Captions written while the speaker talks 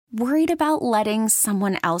Worried about letting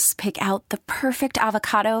someone else pick out the perfect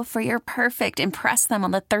avocado for your perfect impress them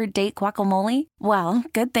on the third date guacamole? Well,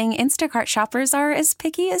 good thing Instacart shoppers are as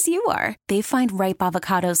picky as you are. They find ripe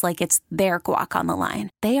avocados like it's their guac on the line.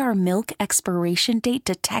 They are milk expiration date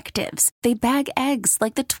detectives. They bag eggs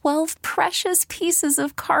like the 12 precious pieces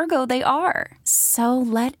of cargo they are. So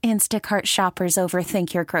let Instacart shoppers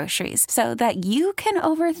overthink your groceries so that you can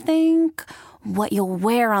overthink what you'll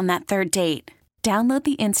wear on that third date. Download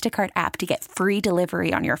the Instacart app to get free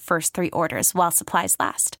delivery on your first 3 orders while supplies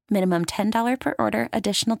last. Minimum $10 per order.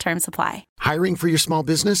 Additional terms apply. Hiring for your small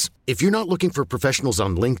business? If you're not looking for professionals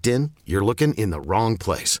on LinkedIn, you're looking in the wrong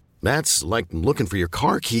place. That's like looking for your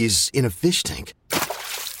car keys in a fish tank.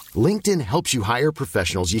 LinkedIn helps you hire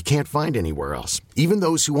professionals you can't find anywhere else, even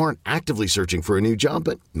those who aren't actively searching for a new job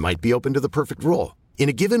but might be open to the perfect role. In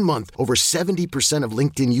a given month, over 70% of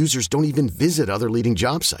LinkedIn users don't even visit other leading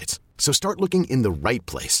job sites. So start looking in the right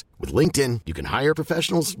place. With LinkedIn, you can hire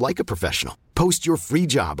professionals like a professional. Post your free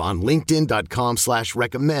job on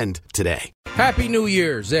linkedin.com/recommend today. Happy New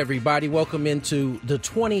Year's, everybody. Welcome into the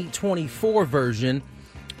 2024 version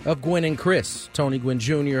of Gwynn and Chris. Tony Gwynn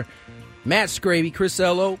Jr., Matt Scraby, Chris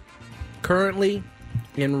Ello, currently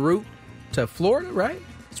en route to Florida, right?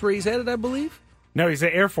 That's where he's headed, I believe. No, he's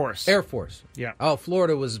at Air Force. Air Force. Yeah. Oh,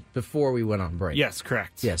 Florida was before we went on break. Yes,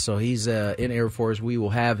 correct. Yeah, so he's in Air Force. We will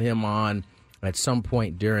have him on at some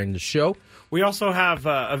point during the show. We also have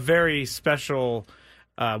a very special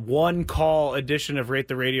one-call edition of Rate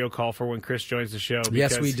the Radio Call for when Chris joins the show.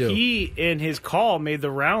 Yes, we do. He, in his call, made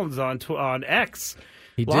the rounds on X.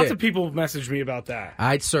 Lots of people messaged me about that.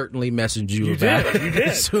 I'd certainly messaged you about it. You did.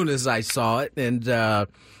 As soon as I saw it. And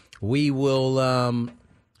we will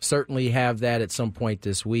certainly have that at some point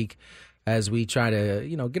this week as we try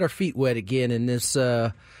to, get our feet wet again in this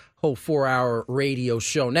whole 4-hour radio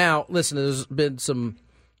show. Now, listen, there's been a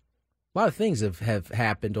lot of things have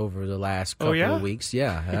happened over the last couple of weeks.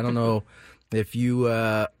 Yeah, I don't know if you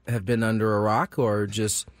have been under a rock or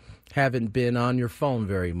just haven't been on your phone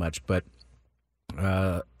very much, but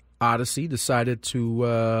Odyssey decided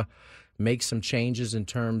to make some changes in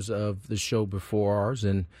terms of the show before ours,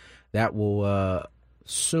 and that will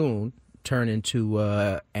soon turn into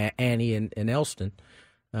Annie and Elsten,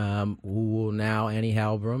 who will now, Annie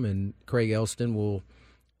Halbram and Craig Elsten will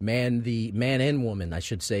man and woman, I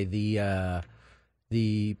should say, the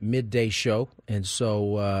midday show. And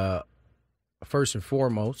so first and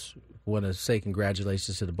foremost, I want to say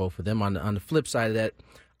congratulations to the both of them. On the flip side of that,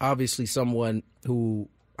 obviously someone who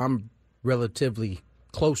I'm relatively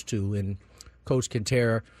close to, and Coach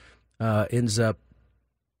Quintero ends up,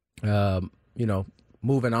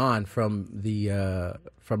 moving on from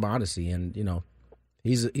from Odyssey, and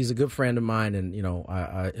he's a good friend of mine, and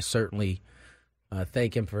I certainly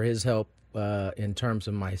thank him for his help in terms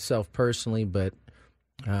of myself personally, but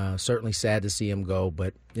certainly sad to see him go.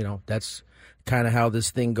 But that's kind of how this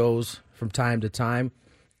thing goes from time to time.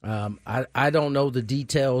 I don't know the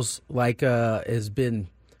details like has been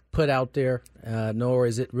put out there, nor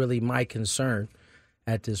is it really my concern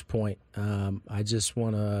at this point. I just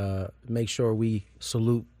want to make sure we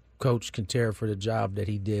salute Coach Quintero for the job that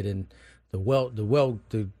he did and the well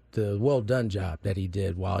done job that he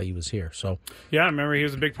did while he was here. So yeah, I remember he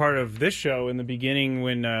was a big part of this show in the beginning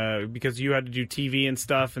when because you had to do TV and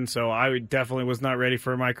stuff, and so I definitely was not ready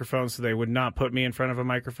for a microphone, so they would not put me in front of a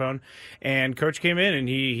microphone. And Coach came in and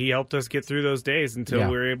he helped us get through those days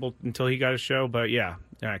until he got a show. But yeah,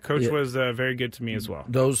 Coach was very good to me as well.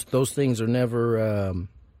 Those things are never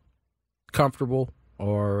comfortable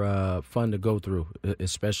or fun to go through,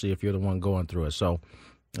 especially if you're the one going through it. So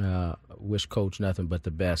wish Coach nothing but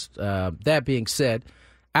the best. That being said,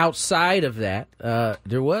 outside of that,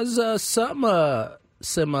 there was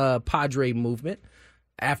some Padre movement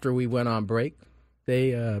after we went on break.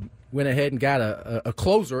 They went ahead and got a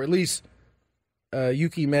closer. At least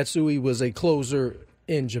Yuki Matsui was a closer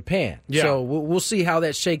in Japan. Yeah. So we'll see how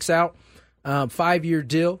that shakes out. 5-year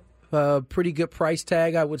deal, pretty good price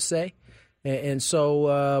tag, I would say. And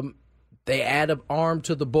so they add an arm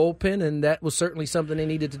to the bullpen, and that was certainly something they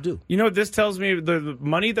needed to do. This tells me the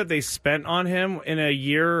money that they spent on him in a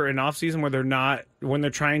year, an offseason, when they're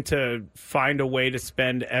trying to find a way to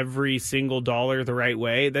spend every single dollar the right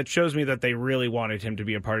way, that shows me that they really wanted him to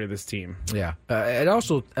be a part of this team. Yeah. It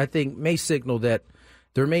also, I think, may signal that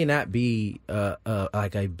there may not be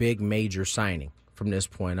like a big major signing from this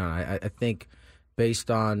point on. I think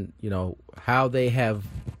based on how they have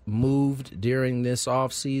moved during this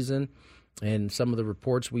offseason and some of the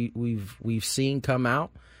reports we've seen come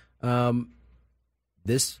out,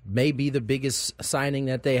 this may be the biggest signing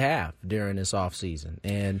that they have during this offseason,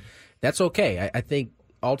 and that's okay. I think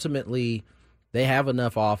ultimately, they have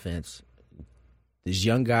enough offense. These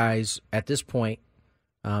young guys at this point,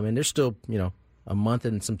 and there's still, a month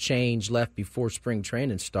and some change left before spring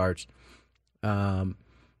training starts. The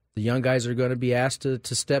young guys are going to be asked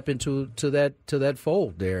to step into that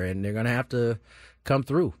fold there, and they're going to have to come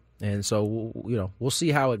through. And so, we'll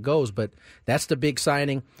see how it goes. But that's the big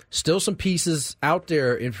signing. Still some pieces out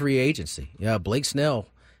there in free agency. Yeah, Blake Snell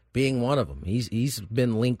being one of them. He's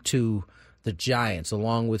been linked to the Giants,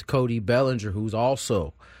 along with Cody Bellinger, who's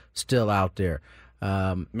also still out there.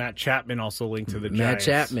 Matt Chapman also linked to the Giants.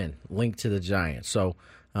 Matt Chapman linked to the Giants. So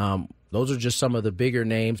those are just some of the bigger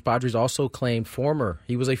names. Padres also claimed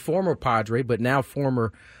he was a former Padre, but now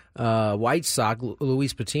former White Sox,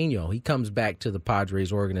 Luis Patino. He comes back to the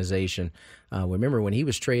Padres organization. Remember, when he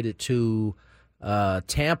was traded to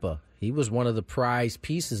Tampa, he was one of the prized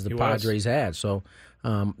pieces the Padres had. So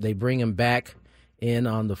they bring him back in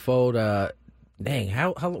on the fold. When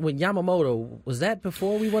Yamamoto, was that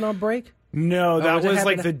before we went on break? No, that was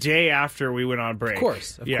like the day after we went on break. Of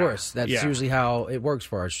course. That's usually how it works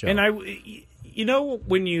for our show. And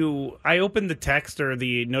when I opened the text or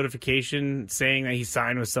the notification saying that he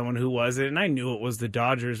signed with someone who wasn't, and I knew it was the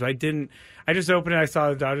Dodgers. I just opened it, I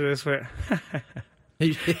saw the Dodgers, I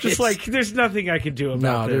went, just like, there's nothing I could do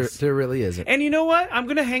about this. There really isn't. And you know what? I'm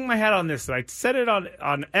going to hang my hat on this. I said it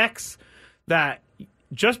on X that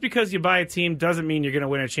just because you buy a team doesn't mean you're going to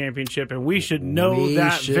win a championship, and we should know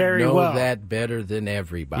that very well. We should know that better than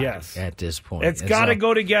everybody at this point. It's got to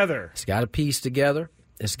go together. It's got to piece together.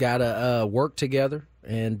 It's got to work together.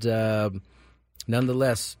 And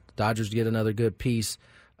nonetheless, Dodgers get another good piece.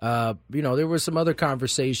 There were some other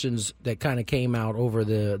conversations that kind of came out over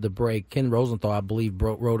the break. Ken Rosenthal, I believe,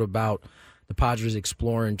 wrote about the Padres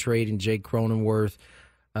exploring trading Jake Cronenworth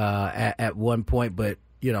at one point. But,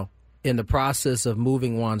 in the process of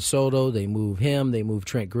moving Juan Soto, they move him, they move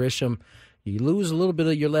Trent Grisham. You lose a little bit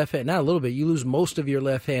of your left hand. Not a little bit. You lose most of your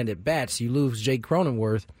left-handed bats. You lose Jake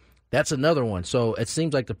Cronenworth. That's another one. So it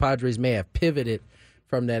seems like the Padres may have pivoted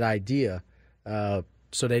from that idea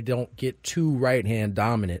so they don't get too right-hand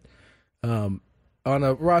dominant on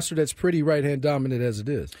a roster that's pretty right-hand dominant as it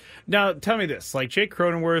is. Now, tell me this. Like, Jake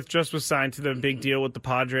Cronenworth just was signed to the big deal with the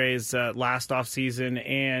Padres last offseason,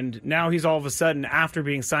 and now he's all of a sudden, after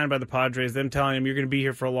being signed by the Padres, them telling him you're going to be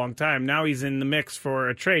here for a long time, now he's in the mix for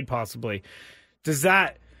a trade possibly. Does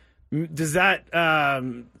that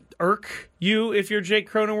irk you if you're Jake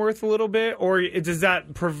Cronenworth a little bit, or does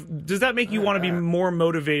that make you want to be more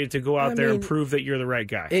motivated to go out there and prove that you're the right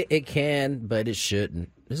guy? It can, but it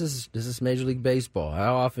shouldn't. This is Major League Baseball.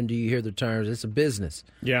 How often do you hear the terms? It's a business.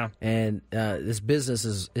 Yeah, and this business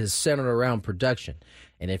is centered around production.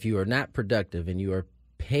 And if you are not productive and you are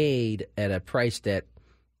paid at a price that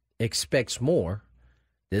expects more,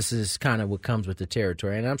 this is kind of what comes with the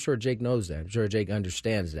territory. And I'm sure Jake knows that. I'm sure Jake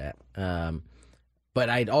understands that. But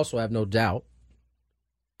I also have no doubt,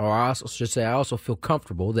 or I also feel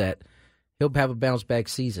comfortable that he'll have a bounce-back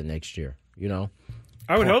season next year,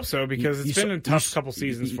 I would hope so, because it's been a tough couple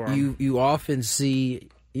seasons for him. You often see,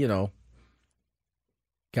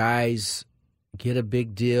 guys get a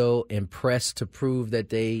big deal and press to prove that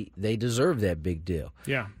they deserve that big deal.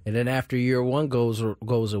 Yeah. And then after year one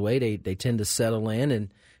goes away, they tend to settle in and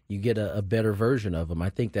you get a better version of them. I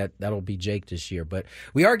think that'll be Jake this year. But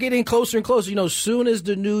we are getting closer and closer. Soon as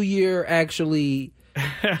the new year actually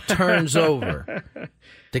turns over,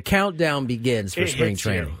 the countdown begins for spring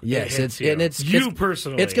training. Yes, it's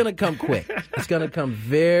personally. It's going to come quick. It's going to come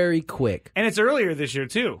very quick. And it's earlier this year,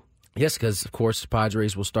 too. Yes, because, of course, the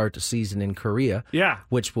Padres will start the season in Korea. Yeah.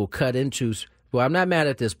 Which will cut into – well, I'm not mad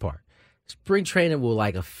at this part. Spring training will,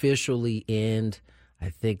 officially end, I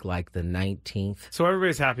think, the 19th. So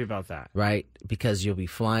everybody's happy about that. Right? Because you'll be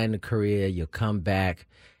flying to Korea, you'll come back,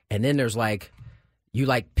 and then there's, you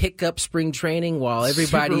pick up spring training while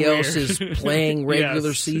everybody else is playing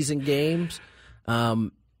regular season games.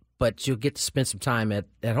 But you'll get to spend some time at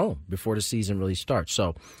home before the season really starts.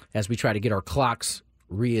 So as we try to get our clocks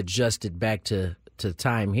readjusted back to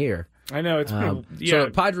time here. I know. It's So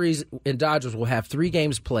the Padres and Dodgers will have 3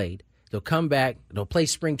 games played. They'll come back. They'll play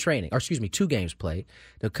spring training. Or 2 games played.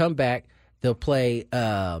 They'll come back. They'll play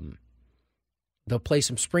some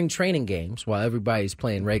spring training games while everybody's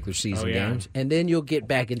playing regular season games. And then you'll get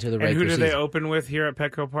back into the regular season. And who do they open with here at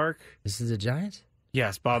Petco Park? This is the Giants?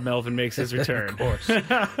 Yes, Bob Melvin makes his return.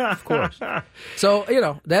 Of course. So,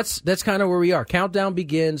 that's kind of where we are. Countdown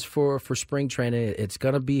begins for spring training. It's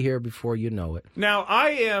going to be here before you know it. Now,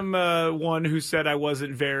 I am one who said I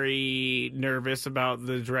wasn't very nervous about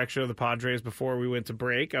the direction of the Padres before we went to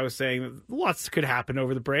break. I was saying that lots could happen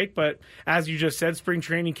over the break, but as you just said, spring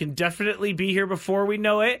training can definitely be here before we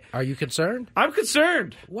know it. Are you concerned? I'm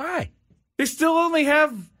concerned. Why? They still only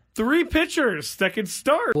have 3 pitchers that can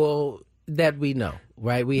start. Well, that we know,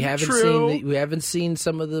 right? We haven't seen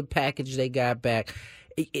some of the package they got back.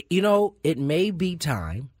 It may be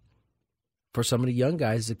time for some of the young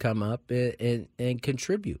guys to come up and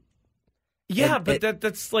contribute. Yeah, but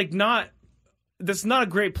that's not a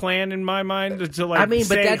great plan in my mind to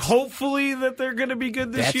say hopefully that they're going to be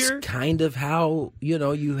good this year. That's kind of how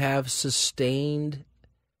you have sustained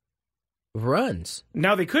runs.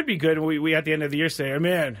 Now they could be good. We at the end of the year say, oh,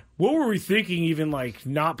 man, what were we thinking even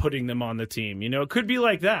not putting them on the team? It could be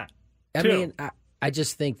like that. I mean, I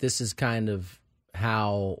just think this is kind of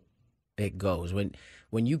how it goes.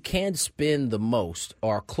 When you can spend the most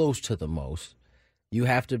or close to the most, you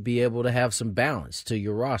have to be able to have some balance to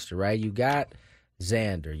your roster, right? You got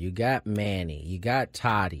Xander, you got Manny, you got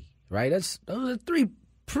Toddy, right? Those are 3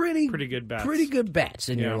 pretty good bats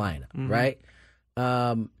in your lineup, right?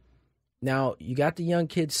 Now, you got the young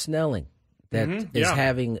kid Snelling that is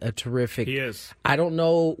having a terrific. He is. I don't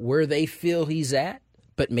know where they feel he's at,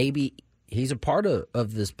 but maybe he's a part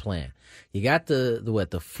of this plan. You got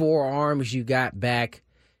the 4 arms you got back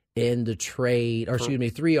in the trade, or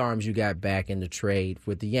 3 arms you got back in the trade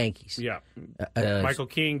with the Yankees. Yeah. Michael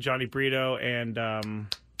King, Johnny Brito, and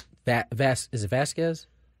is it Vasquez?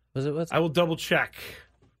 Was it? I will double check.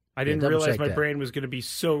 I didn't realize my brain was going to be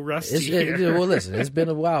so rusty here. Well, listen, it's been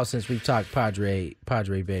a while since we've talked Padre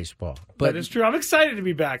baseball. But that is true. I'm excited to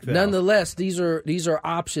be back, though. Nonetheless, these are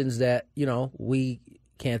options that, we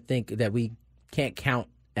can't count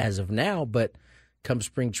as of now, but come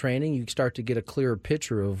spring training, you start to get a clearer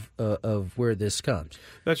picture of where this comes.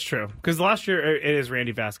 That's true. Because last year, it is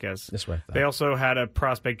Randy Vasquez. That's right. They also had a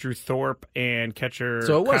prospect, Drew Thorpe, and catcher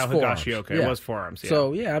Kyle Higashioka. Yeah. It was 4 arms. Yeah.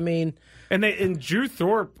 So, I mean... And Drew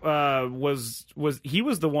Thorpe was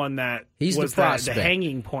the one that was the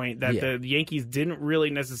hanging point that the Yankees didn't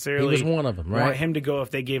really necessarily he was one of them, right? want him to go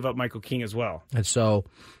if they gave up Michael King as well. And so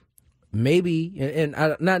maybe, and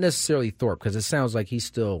not necessarily Thorpe, because it sounds like he's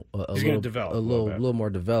still a little more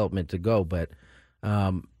development to go. But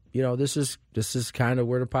this is kind of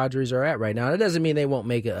where the Padres are at right now. It doesn't mean they won't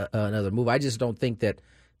make another move. I just don't think that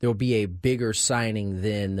there will be a bigger signing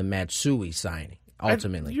than the Matsui signing.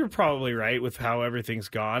 Ultimately, you're probably right with how everything's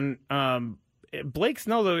gone. Blake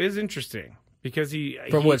Snell, though, is interesting because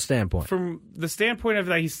From what standpoint? From the standpoint of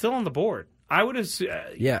that he's still on the board. I would assume.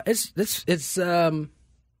 It's kind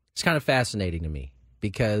of fascinating to me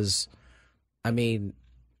because, I mean,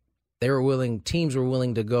 teams were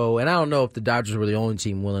willing to go, and I don't know if the Dodgers were the only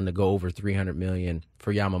team willing to go over $300 million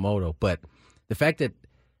for Yamamoto, but the fact that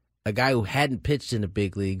a guy who hadn't pitched in the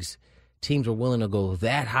big leagues, teams are willing to go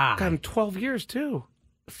that high. Got him 12 years, too.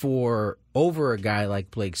 For over a guy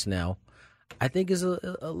like Blake Snell, I think is a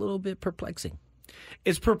little bit perplexing.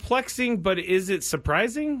 It's perplexing, but is it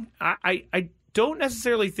surprising? I don't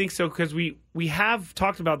necessarily think so because we have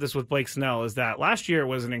talked about this with Blake Snell, is that last year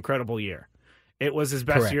was an incredible year. It was his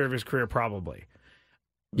best year of his career, probably.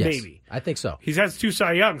 Yes, maybe. I think so. He has 2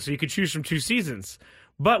 Cy Youngs, so you could choose from 2 seasons.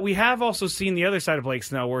 But we have also seen the other side of Blake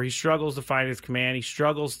Snell where he struggles to find his command.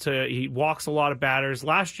 He walks a lot of batters.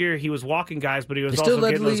 Last year, he was walking guys, but he was also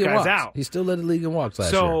getting those guys out. He still led the league in walks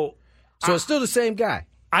last year. So it's still the same guy.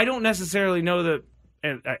 I don't necessarily know that,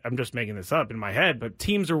 and I'm just making this up in my head, but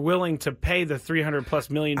teams are willing to pay the $300+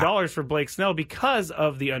 million for Blake Snell because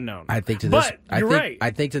of the unknown. You're right.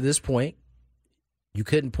 I think to this point, you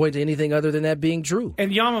couldn't point to anything other than that being true.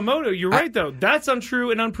 And Yamamoto, you're right, though. That's untrue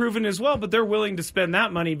and unproven as well, but they're willing to spend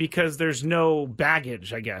that money because there's no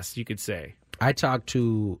baggage, I guess you could say. I talked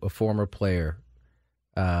to a former player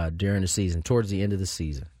during the season, towards the end of the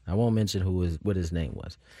season. I won't mention what his name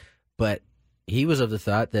was. But he was of the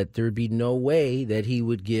thought that there would be no way that he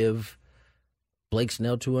would give Blake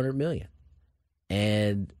Snell $200 million.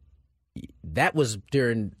 And that was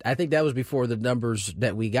I think that was before the numbers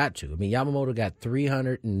that we got to. I mean, Yamamoto got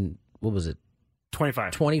 300 and, what was it?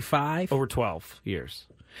 25? Over 12 years.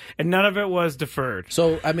 And none of it was deferred.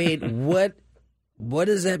 So, I mean, what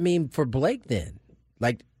does that mean for Blake then?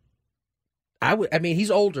 Like,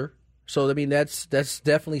 he's older. So, I mean, that's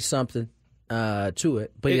definitely something to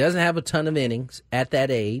it. But he doesn't have a ton of innings at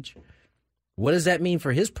that age. What does that mean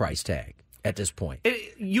for his price tag at this point?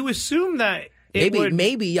 You assume that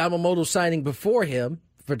Maybe Yamamoto signing before him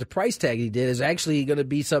for the price tag he did is actually going to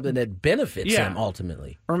be something that benefits him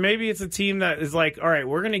ultimately. Or maybe it's a team that is like, all right,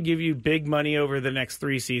 we're going to give you big money over the next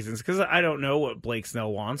 3 seasons, because I don't know what Blake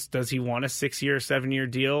Snell wants. Does he want a 6-year, 7-year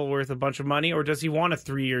deal worth a bunch of money, or does he want a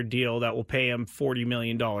 3-year deal that will pay him $40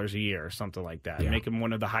 million a year or something like that, and make him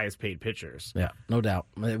one of the highest paid pitchers? Yeah, no doubt.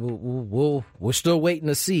 We're still waiting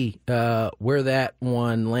to see where that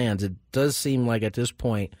one lands. It does seem like at this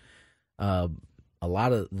point, a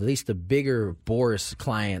lot of, at least the bigger Boris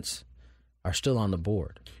clients, are still on the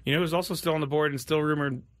board. You know who's also still on the board and still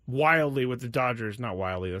rumored wildly with the Dodgers? Not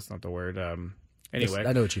wildly, that's not the word. Anyway.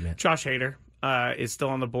 I know what you meant. Josh Hader is still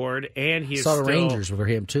on the board, and he is saw the still, Rangers were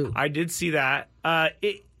him too. I did see that.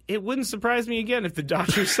 It wouldn't surprise me again if the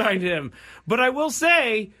Dodgers signed him. But I will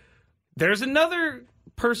say, there's another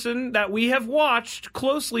person that we have watched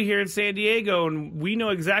closely here in San Diego, and we know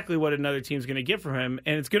exactly what another team's going to get from him,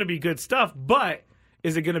 and it's going to be good stuff, but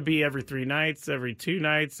is it going to be every 3 nights, every 2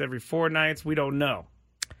 nights, every 4 nights? We don't know.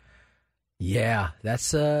 Yeah,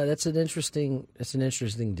 that's an interesting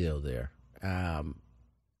deal there.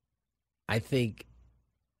 I think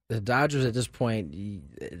the Dodgers at this point,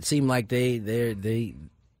 it seem like they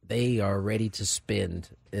are ready to spend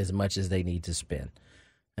as much as they need to spend.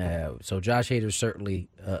 So Josh Hader's certainly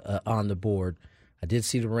on the board. I did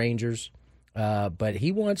see the Rangers, but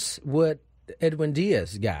he wants what Edwin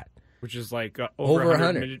Diaz got, which is like over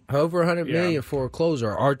 100 million for a closer.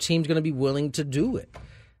 Our team's going to be willing to do it,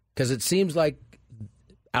 because it seems like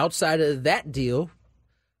outside of that deal,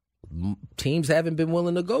 teams haven't been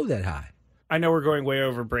willing to go that high. I know we're going way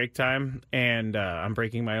over break time, and I'm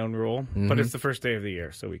breaking my own rule, but it's the first day of the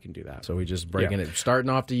year, so we can do that. So we just breaking it, starting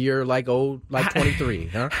off the year like 23,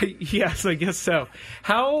 huh? Yes, I guess so.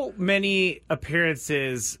 How many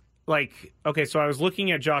appearances? Okay, so I was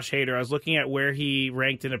looking at Josh Hader. I was looking at where he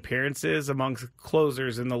ranked in appearances amongst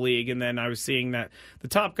closers in the league, and then I was seeing that the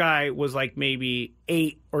top guy was like maybe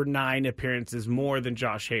 8 or 9 appearances more than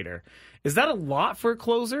Josh Hader. Is that a lot for a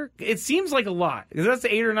closer? It seems like a lot, because that's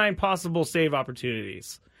 8 or 9 possible save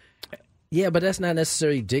opportunities. Yeah, but that's not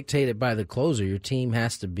necessarily dictated by the closer. Your team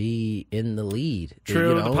has to be in the lead.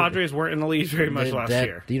 True, the Padres weren't in the lead very much last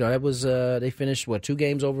year. That was they finished 2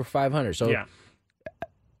 games over 500. So yeah.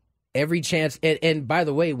 Every chance, and by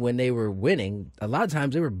the way, when they were winning, a lot of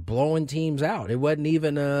times they were blowing teams out. It wasn't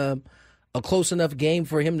even a close enough game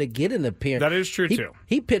for him to get an appearance. That is true, too.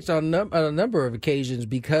 He pitched on a number of occasions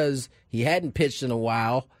because he hadn't pitched in a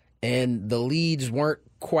while, and the leads weren't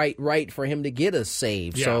quite right for him to get a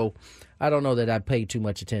save. Yeah. So I don't know that I paid too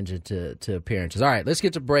much attention to appearances. All right, let's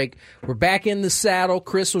get to break. We're back in the saddle.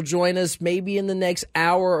 Chris will join us maybe in the next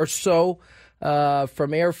hour or so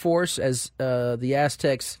from Air Force as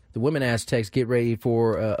the women Aztecs get ready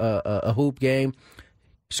for a hoop game.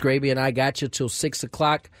 Scraby and I got you till 6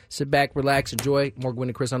 o'clock. Sit back, relax, enjoy. More Gwynn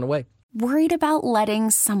and Chris on the way. Worried about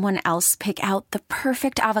letting someone else pick out the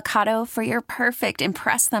perfect avocado for your perfect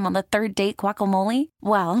impress them on the third date guacamole?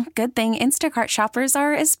 Well, good thing Instacart shoppers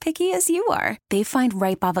are as picky as you are. They find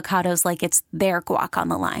ripe avocados like it's their guac on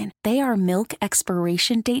the line. They are milk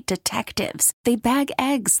expiration date detectives. They bag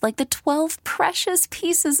eggs like the 12 precious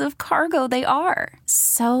pieces of cargo they are.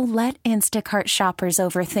 So let Instacart shoppers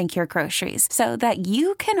overthink your groceries so that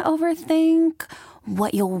you can overthink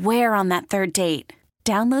what you'll wear on that third date.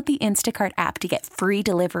 Download the Instacart app to get free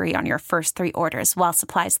delivery on your first 3 orders while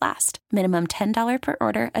supplies last. Minimum $10 per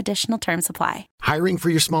order. Additional terms apply. Hiring for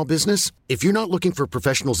your small business? If you're not looking for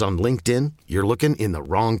professionals on LinkedIn, you're looking in the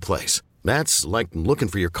wrong place. That's like looking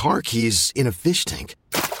for your car keys in a fish tank.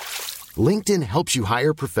 LinkedIn helps you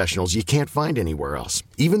hire professionals you can't find anywhere else,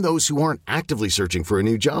 even those who aren't actively searching for a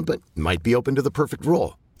new job but might be open to the perfect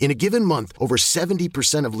role. In a given month, over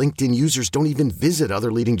 70% of LinkedIn users don't even visit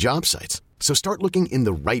other leading job sites. So start looking in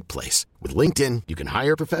the right place. With LinkedIn, you can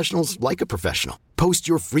hire professionals like a professional. Post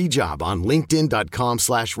your free job on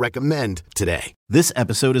linkedin.com/recommend today. This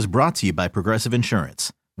episode is brought to you by Progressive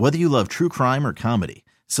Insurance. Whether you love true crime or comedy,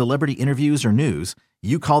 celebrity interviews or news,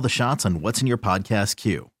 you call the shots on what's in your podcast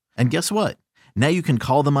queue. And guess what? Now you can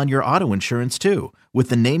call them on your auto insurance too with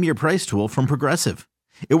the Name Your Price tool from Progressive.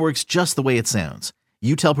 It works just the way it sounds.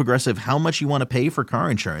 You tell Progressive how much you want to pay for car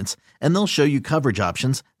insurance, and they'll show you coverage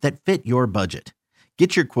options that fit your budget.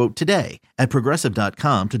 Get your quote today at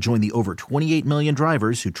Progressive.com to join the over 28 million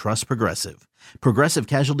drivers who trust Progressive. Progressive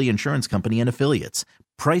Casualty Insurance Company and Affiliates.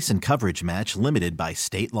 Price and coverage match limited by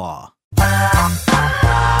state law.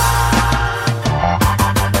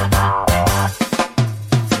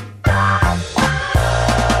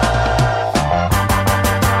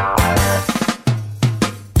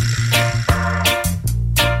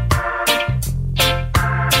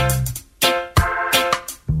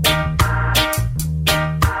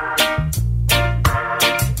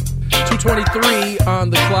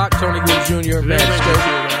 o'clock. Tony Gwynn Jr. Did everybody just hear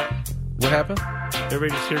Magic. that? What happened?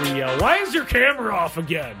 Everybody just hear me yell, "Why is your camera off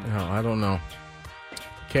again?" Oh, I don't know.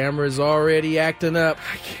 Camera's already acting up.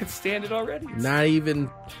 I can't stand it already. Not even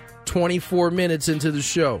 24 minutes into the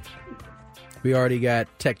show. We already got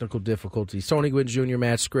technical difficulties. Tony Gwynn Jr.,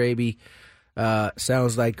 Matt Scraby.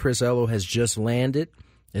 Sounds like Chris Ello has just landed.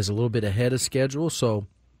 Is a little bit ahead of schedule, so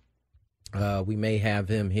we may have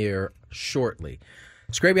him here shortly.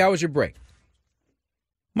 Scraby, how was your break?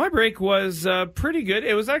 My break was pretty good.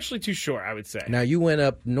 It was actually too short, I would say. Now, you went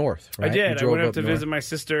up north, right? I did. I drove went up to north. visit my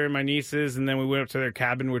sister and my nieces, and then we went up to their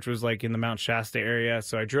cabin, which was like in the Mount Shasta area.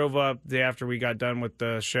 So I drove up the day after we got done with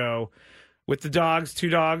the show with the dogs, 2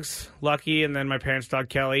 dogs, Lucky, and then my parents' dog,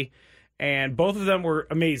 Kelly. And both of them were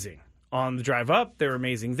amazing on the drive up. They were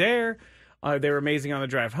amazing there. They were amazing on the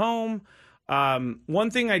drive home.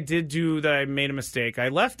 One thing I did do that I made a mistake, I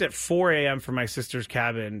left at 4 a.m. for my sister's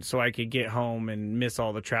cabin so I could get home and miss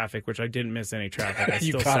all the traffic, which I didn't miss any traffic. I You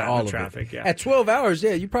still caught sat all in the of traffic. it. Yeah. At 12 hours,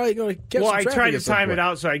 yeah, you're probably going to catch Well, some I traffic tried to at some time point. it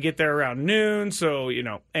out so I get there around noon. So,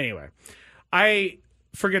 anyway, I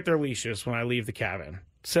forget their leashes when I leave the cabin.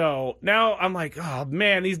 So now I'm like, oh,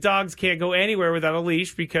 man, these dogs can't go anywhere without a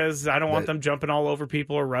leash because I don't want them jumping all over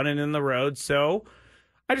people or running in the road. So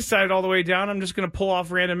I decided all the way down, I'm just going to pull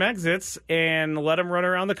off random exits and let them run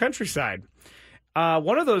around the countryside.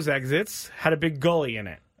 One of those exits had a big gully in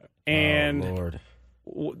it. And Lord.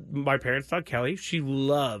 My parents' dog, Kelly, she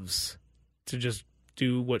loves to just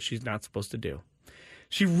do what she's not supposed to do.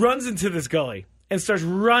 She runs into this gully and starts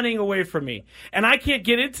running away from me. And I can't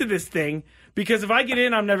get into this thing because if I get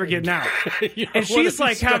in, I'm never getting out. And she's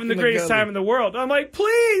like having the greatest time in the world. I'm like,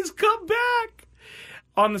 please come back.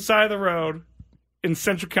 On the side of the road in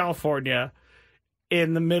Central California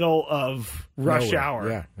in the middle of rush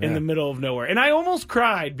hour, in the middle of nowhere. And I almost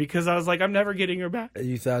cried because I was like, I'm never getting her back.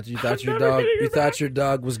 You thought your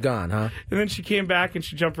dog was gone, huh? And then she came back and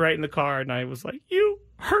she jumped right in the car and I was like, you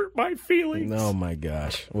hurt my feelings. Oh my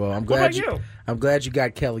gosh. Well, I'm What glad about you? I'm glad you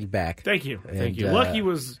got Kelly back. Thank you. Thank you. And, Lucky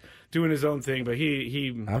was doing his own thing, but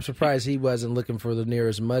he I'm surprised he wasn't looking for the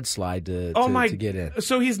nearest mudslide to get in.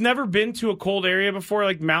 So he's never been to a cold area before,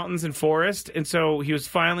 like mountains and forest, and so he was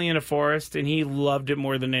finally in a forest, and he loved it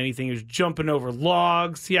more than anything. He was jumping over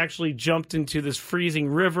logs. He actually jumped into this freezing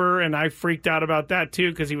river, and I freaked out about that too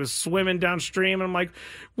because he was swimming downstream, and I'm like,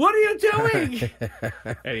 "What are you doing?"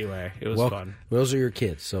 Anyway, it was fun. Those are your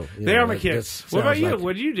kids, so They are my kids. What about you?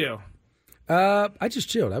 What did you do? I just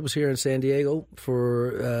chilled. I was here in San Diego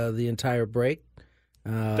for the entire break.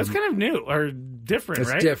 That's kind of new or different,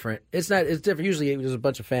 right? It's different. It's not. It's different. Usually there's a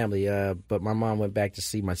bunch of family, but my mom went back to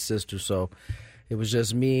see my sister, so it was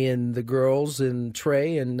just me and the girls and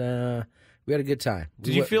Trey, and we had a good time.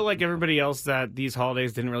 Did you feel like everybody else that these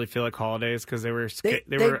holidays didn't really feel like holidays because they were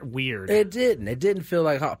weird? It didn't. It didn't feel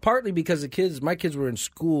like partly because my kids were in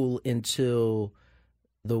school until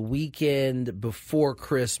the weekend before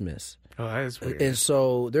Christmas. Oh, that is weird. And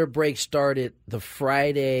so their break started the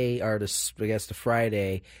Friday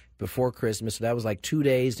before Christmas. So that was like 2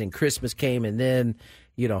 days. Then Christmas came, and then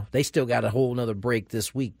they still got a whole another break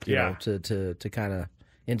this week. You know, to kind of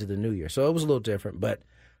into the new year. So it was a little different. But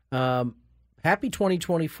happy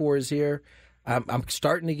 2024 is here. I'm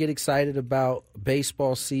starting to get excited about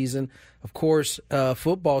baseball season. Of course,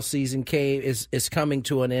 football season is coming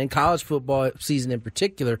to an end. College football season in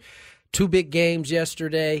particular. 2 big games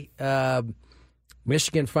yesterday.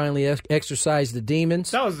 Michigan finally exercised the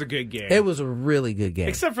demons. That was a good game. It was a really good game.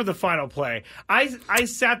 Except for the final play. I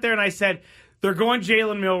sat there and I said, they're going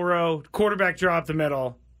Jalen Milroe, quarterback draw up the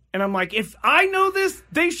middle. And I'm like, if I know this,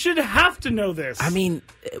 they should have to know this. I mean,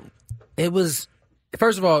 it was...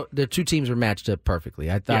 First of all, the 2 teams were matched up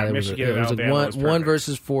perfectly. I thought it was a 1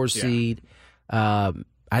 versus 4 seed. I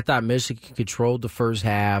thought Michigan controlled the first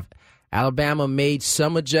half. Alabama made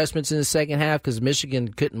some adjustments in the second half because Michigan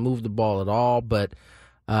couldn't move the ball at all. But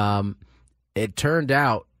it turned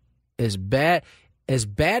out as bad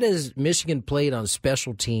as Michigan played on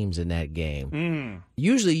special teams in that game.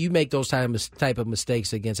 Usually, you make those type of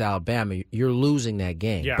mistakes against Alabama, you're losing that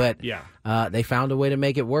game. They found a way to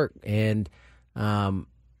make it work, and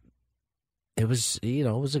it was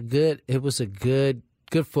a good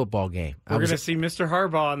football game. We're going to see Mr.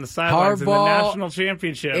 Harbaugh on the sidelines in the national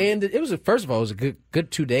championship. And it was first of all, it was a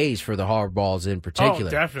good 2 days for the Harbaughs in particular. Oh,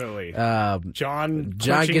 definitely. John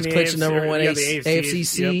gets clinching number 1 the AFC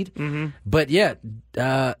seed. Yep. Mm-hmm.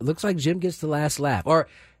 But looks like Jim gets the last laugh. Or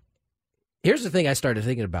here's the thing I started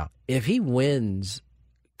thinking about. If he wins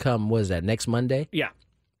next Monday? Yeah.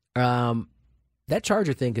 That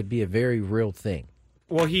Charger thing could be a very real thing.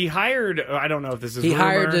 Well, he hired. I don't know if this is. He rumor.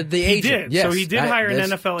 hired the agent. He did. Yes, so he did hire an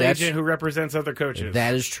NFL agent who represents other coaches.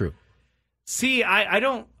 That is true. See, I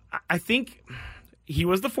don't. I think he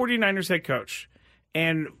was the 49ers head coach,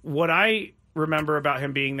 and what I remember about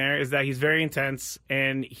him being there is that he's very intense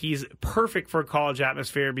and he's perfect for a college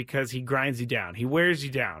atmosphere because he grinds you down. He wears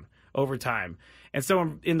you down over time. And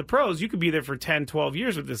so in the pros, you could be there for 10, 12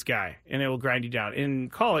 years with this guy, and it will grind you down. In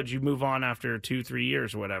college, you move on after 2-3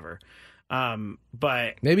 years or whatever.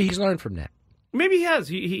 But maybe he's learned from that. Maybe he has.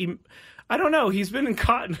 He I don't know. He's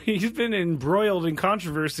been embroiled in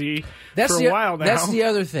controversy for a while now. That's the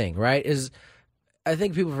other thing, right? Is I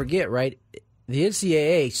think people forget, right? The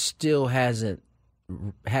NCAA still hasn't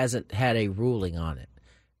had a ruling on it.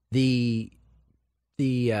 The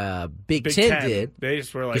Big Ten did. They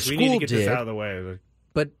just were like, we need to get this out of the way.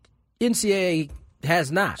 But NCAA has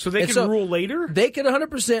not. So they can rule later? They can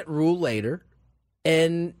 100% rule later.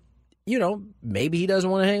 And, maybe he doesn't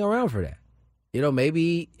want to hang around for that.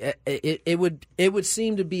 Maybe it would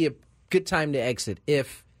seem to be a good time to exit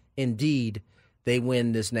if, indeed, they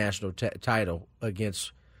win this national title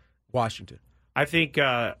against Washington. I think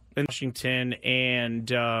in Washington and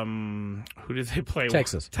who did they play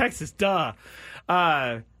Texas. with? Texas, duh.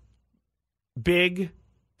 Big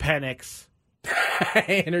Penix.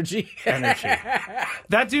 Energy.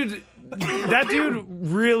 That dude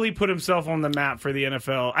really put himself on the map for the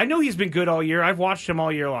NFL. I know he's been good all year. I've watched him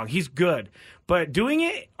all year long. He's good. But doing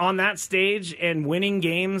it on that stage and winning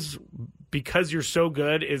games because you're so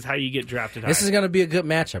good is how you get drafted high. This is going to be a good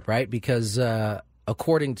matchup, right? Because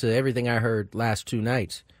according to everything I heard last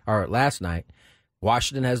night,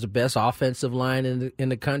 Washington has the best offensive line in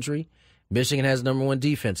the country. Michigan has the number one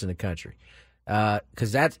defense in the country.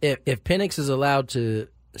 Because that's if Penix is allowed to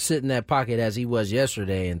sit in that pocket as he was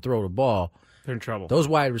yesterday and throw the ball, they're in trouble. Those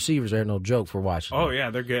wide receivers are no joke for Washington. Oh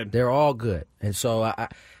yeah, they're good. They're all good, and so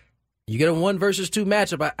you get a 1 versus 2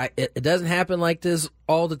 matchup. It doesn't happen like this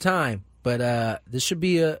all the time, but this should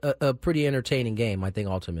be a pretty entertaining game, I think,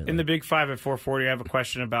 ultimately. In the Big Five at 440, I have a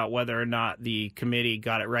question about whether or not the committee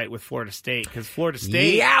got it right with Florida State, because Florida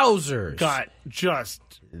State Yowzers. got just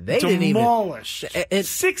demolished.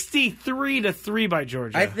 63-3 by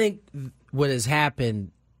Georgia. I think what has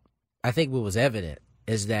happened, what was evident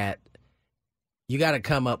is that you got to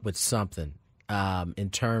come up with something in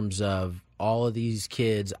terms of all of these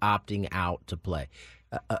kids opting out to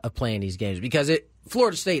playing these games, because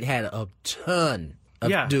Florida State had a ton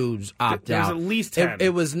of dudes opt there was out. At least 10.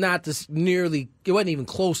 It was not this nearly. It wasn't even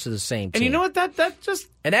close to the same team. And you know what?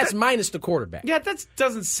 That's minus the quarterback. Yeah, that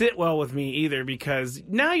doesn't sit well with me either, because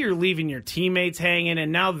now you're leaving your teammates hanging,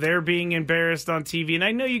 and now they're being embarrassed on TV. And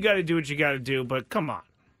I know you got to do what you got to do, but come on.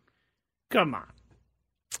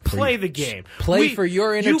 Play the game. Play for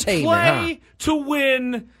your entertainment. You play to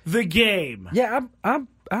win the game. Yeah, I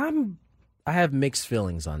have mixed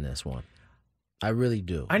feelings on this one. I really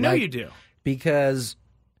do. I know you do. Because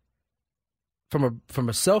from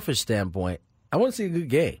a selfish standpoint, I want to see a good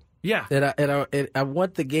game. Yeah. And I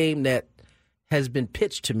want the game that has been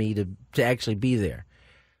pitched to me to actually be there.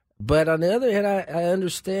 But on the other hand, I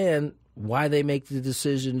understand why they make the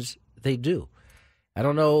decisions they do. I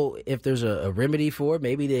don't know if there's a remedy for it.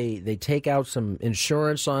 Maybe they take out some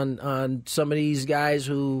insurance on some of these guys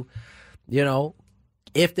who,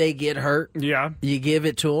 if they get hurt, you give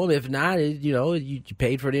it to them. If not, you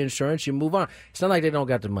paid for the insurance, you move on. It's not like they don't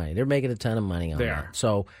got the money. They're making a ton of money on that.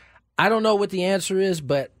 So I don't know what the answer is,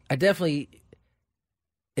 but it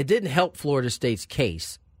didn't help Florida State's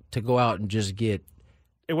case to go out and just get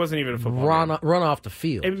It wasn't even a football game. Run off the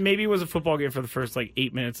field. Maybe it was a football game for the first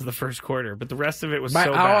 8 minutes of the first quarter, but the rest of it was so bad.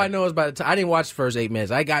 All I know is by the time I didn't watch the first 8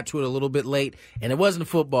 minutes. I got to it a little bit late, and it wasn't a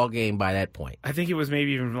football game by that point. I think it was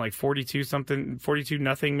maybe even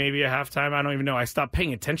 42-0 maybe at halftime. I don't even know. I stopped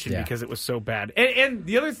paying attention because it was so bad. And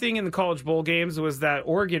the other thing in the college bowl games was that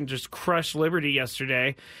Oregon just crushed Liberty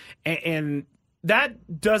yesterday, and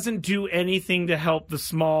that doesn't do anything to help the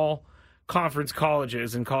small conference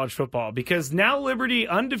colleges in college football, because now Liberty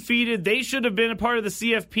undefeated, they should have been a part of the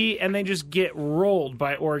CFP, and they just get rolled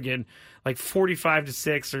by Oregon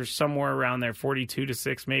 45-6 or somewhere around there,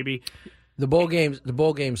 42-6 maybe. The bowl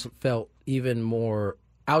games felt even more,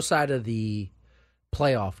 outside of the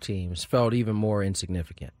playoff teams, felt even more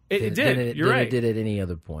insignificant. It did. You're right. It did at any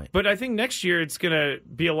other point. But I think next year it's going to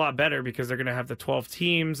be a lot better, because they're going to have the 12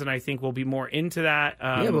 teams, and I think we'll be more into that.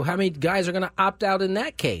 But how many guys are going to opt out in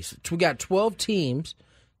that case? We got 12 teams.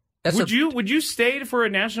 Would you stay for a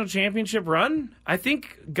national championship run? I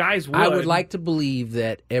think guys would. I would like to believe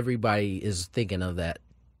that everybody is thinking of that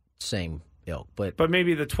same ilk. But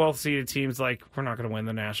maybe the 12th seeded team's we're not going to win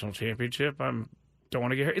the national championship. I'm don't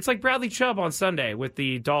want to get hurt. It's like Bradley Chubb on Sunday with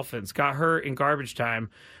the Dolphins. Got hurt in garbage time.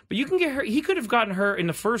 But you can get hurt. He could have gotten hurt in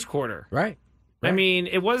the first quarter. Right. I mean,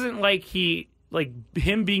 it wasn't like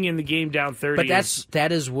him being in the game down 30. But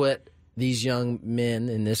that is what these young men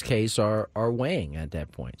in this case are weighing at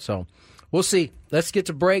that point. So we'll see. Let's get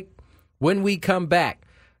to break. When we come back,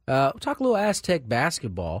 we'll talk a little Aztec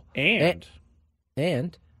basketball. And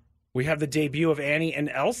we have the debut of Annie and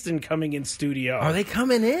Elsten coming in studio. Are they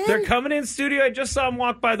coming in? They're coming in studio. I just saw them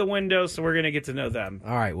walk by the window, so we're going to get to know them.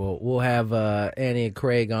 All right, well, we'll have Annie and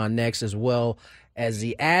Craig on next, as well as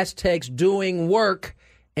the Aztecs doing work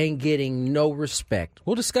and getting no respect.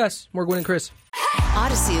 We'll discuss. More Gwynn and Chris.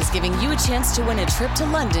 Odyssey is giving you a chance to win a trip to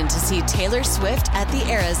London to see Taylor Swift at the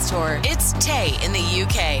Eras Tour. It's Tay in the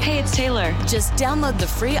UK. Hey, it's Taylor. Just download the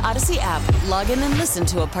free Odyssey app, log in and listen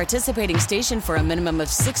to a participating station for a minimum of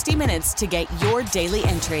 60 minutes to get your daily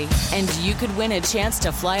entry. And you could win a chance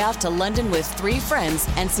to fly off to London with 3 friends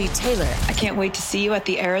and see Taylor. I can't wait to see you at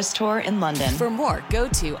the Eras Tour in London. For more, go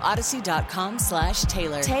to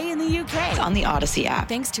odyssey.com/Taylor. Tay in the UK. It's on the Odyssey app.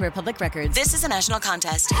 Thanks to Republic Records. This is a national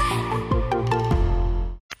contest.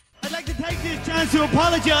 I'd like to take this chance to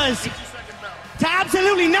apologize to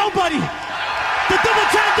absolutely nobody. The double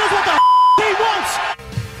champ does what the he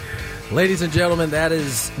wants. Ladies and gentlemen, that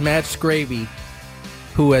is Matt Scraby,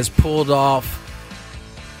 who has pulled off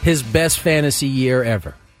his best fantasy year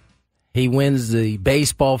ever. He wins the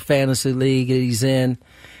baseball fantasy league that he's in,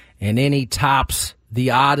 and then he tops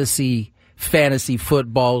the Odyssey Fantasy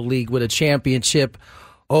Football League with a championship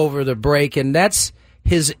over the break, and that's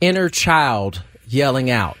his inner child yelling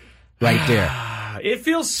out right there. It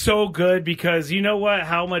feels so good because you know what?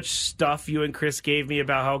 How much stuff you and Chris gave me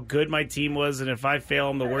about how good my team was, and if I fail,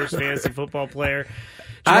 I'm the worst fantasy football player.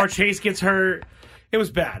 Jamar Chase gets hurt. It was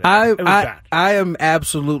bad. It was bad. I am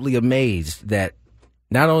absolutely amazed that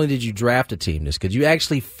not only did you draft a team this good, you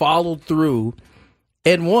actually followed through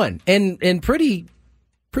and won in pretty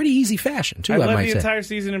easy fashion too. I led might the say. entire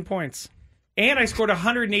season in points, and I scored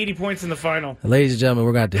 180 points in the final. Ladies and gentlemen,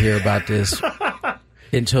 we're going to have to hear about this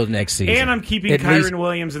until next season. And I'm keeping Kyron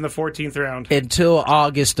Williams in the 14th round. Until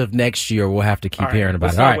August of next year, we'll have to keep hearing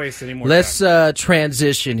about it. All right, waste any more let's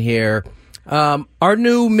transition here. Our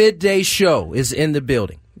new midday show is in the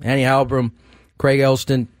building. Annie Halbram, Craig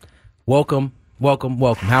Elsten, welcome.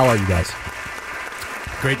 How are you guys?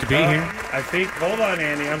 Great to be here. I think, hold on,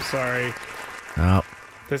 Andy, I'm sorry. Oh.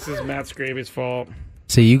 This is Matt Scraby's fault.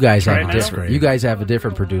 See, you guys have a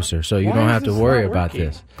different producer, so you don't have to worry about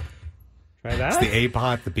this. Try that? It's the A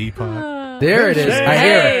pot, the B pot. There it is. I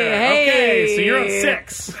hear it. Hey. Okay, so you're on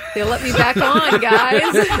 6. They let me back on,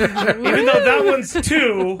 guys. Even though that one's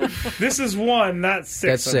 2, this is 1, that's 6.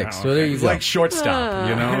 That's 6. So there you It's go. like shortstop,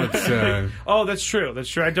 you know? It's Oh, that's true. That's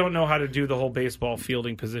true. I don't know how to do the whole baseball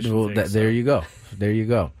fielding position Well, thing. there you go. There you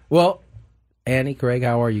go. Well, Annie, Craig,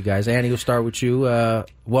 how are you guys? Annie, we'll start with you.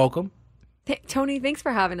 Welcome. Tony, thanks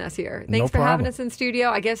for having us here. No Thanks for having problem. us in studio.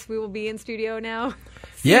 I guess we will be in studio now.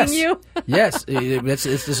 Yes. Seeing you. Yes. It's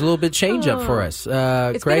just a little bit change up for us.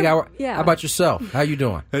 Craig, how about yourself? How you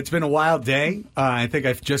doing? It's been a wild day. I think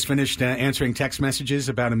I've just finished answering text messages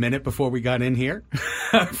about a minute before we got in here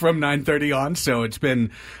from 9:30 on. So it's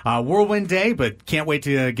been a whirlwind day, but can't wait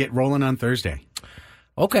to get rolling on Thursday.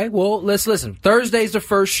 Okay, well, let's listen. Thursday's the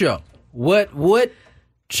first show. What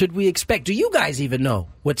should we expect? Do you guys even know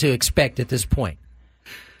what to expect at this point?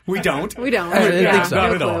 We don't. We don't. I didn't think so. Not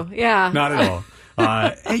No at all. clue. Yeah. Not at all.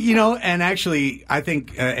 And actually, I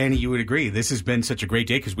think, Annie, you would agree, this has been such a great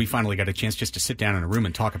day because we finally got a chance just to sit down in a room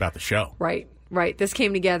and talk about the show. Right. This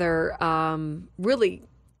came together, really,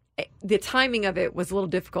 the timing of it was a little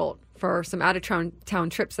difficult for some out-of-town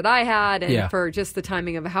trips that I had and for just the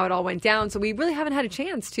timing of how it all went down. So we really haven't had a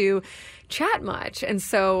chance to chat much. And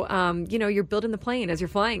so, you're building the plane as you're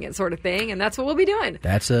flying it sort of thing, and that's what we'll be doing.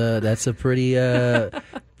 That's a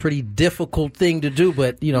pretty difficult thing to do,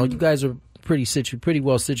 but, you guys are pretty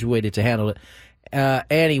well situated to handle it.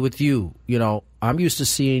 Annie, with you, I'm used to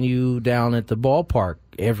seeing you down at the ballpark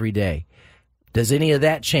every day. Does any of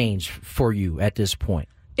that change for you at this point?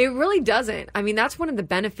 It really doesn't. I mean, that's one of the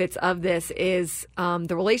benefits of this is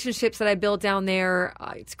the relationships that I build down there.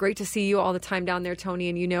 It's great to see you all the time down there, Tony,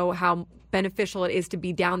 and you know how beneficial it is to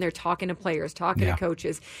be down there talking to players, talking to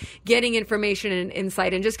coaches, getting information and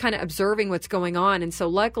insight, and just kind of observing what's going on. And so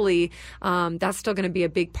luckily, that's still going to be a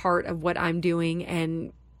big part of what I'm doing.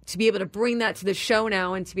 And to be able to bring that to the show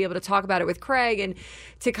now and to be able to talk about it with Craig and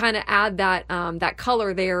to kind of add that that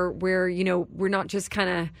color there where, we're not just kind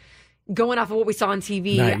of going off of what we saw on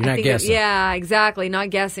TV. You're not guessing. Yeah, exactly. Not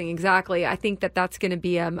guessing. Exactly. I think that's going to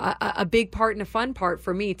be a big part and a fun part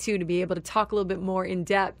for me, too, to be able to talk a little bit more in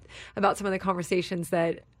depth about some of the conversations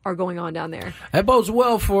that are going on down there. That bodes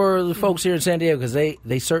well for the folks here in San Diego because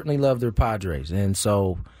they certainly love their Padres. And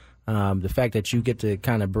so the fact that you get to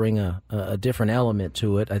kind of bring a different element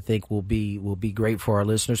to it, I think will be great for our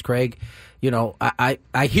listeners. Craig,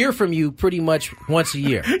 I hear from you pretty much once a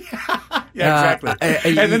year. Yeah,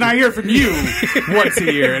 exactly. And then I hear from you once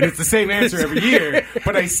a year, and it's the same answer every year.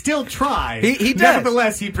 But I still try. He does.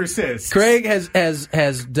 Nevertheless, he persists. Craig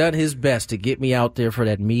has done his best to get me out there for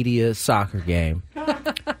that media soccer game.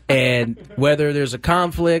 And whether there's a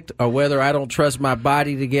conflict or whether I don't trust my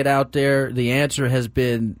body to get out there, the answer has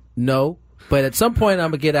been no. But at some point,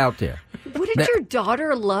 I'm going to get out there. Wouldn't your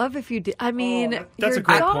daughter love if you did? I mean, that's your a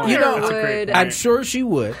great daughter point. would. That's a great point. I'm sure she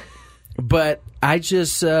would. But I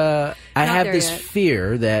just, I have this yet.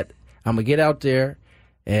 fear that I'm going to get out there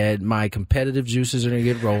and my competitive juices are going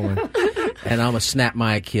to get rolling and I'm going to snap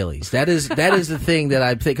my Achilles. That is the thing that I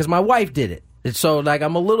think, because my wife did it. And so, like,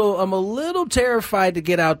 I'm a little terrified to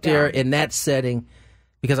get out there in that setting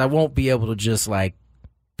because I won't be able to just, like,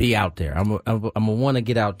 be out there. I'm gonna want to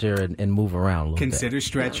get out there and move around a little Consider bit.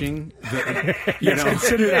 stretching.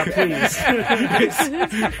 Consider that, please.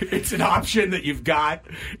 It's an option that you've got,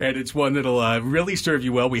 and it's one that'll really serve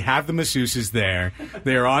you well. We have the masseuses there.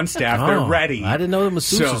 They're on staff. They're ready. I didn't know the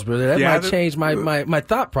masseuses were there. That might change my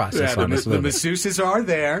thought process on this. The masseuses are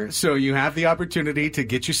there, so you have the opportunity to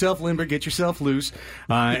get yourself limber, get yourself loose,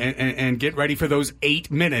 and get ready for those 8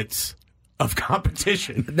 minutes of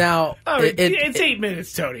competition. Now, it's 8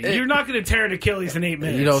 minutes, Tony. You're not going to tear an Achilles in 8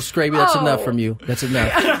 minutes. Scraby, that's enough from you. That's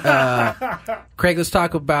enough. Craig, let's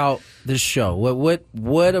talk about this show.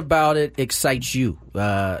 What about it excites you?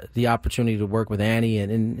 The opportunity to work with Annie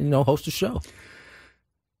and host a show.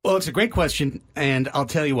 Well, it's a great question, and I'll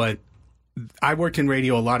tell you what. I worked in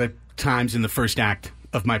radio a lot of times in the first act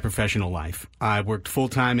of my professional life. I worked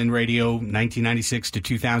full-time in radio 1996 to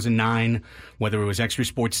 2009, whether it was Extra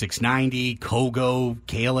Sports 690, KOGO,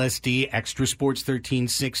 KLSD, Extra Sports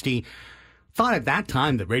 1360. Thought at that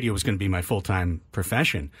time that radio was going to be my full-time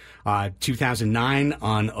profession. 2009,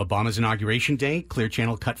 on Obama's inauguration day, Clear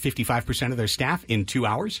Channel cut 55% of their staff in 2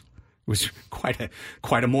 hours. It was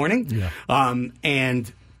quite a morning. Yeah.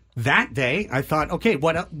 And that day, I thought, okay,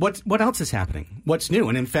 what else is happening? What's new?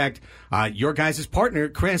 And in fact, your guys' partner,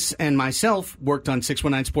 Chris, and myself worked on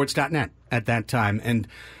 619sports.net at that time and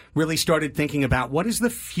really started thinking about what is the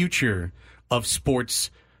future of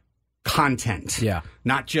sports content. Yeah.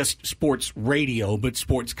 Not just sports radio, but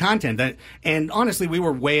sports content. And honestly, we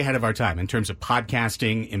were way ahead of our time in terms of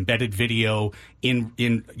podcasting, embedded video, in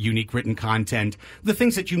unique written content, the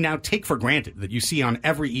things that you now take for granted that you see on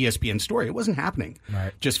every ESPN story. It wasn't happening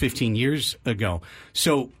just 15 years ago.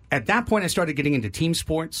 So at that point, I started getting into team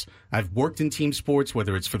sports. I've worked in team sports,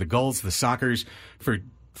 whether it's for the Gulls, the Soccers,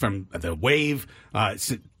 from the Wave,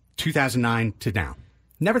 2009 to now.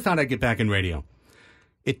 Never thought I'd get back in radio.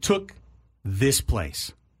 It took this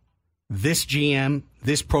place, this GM,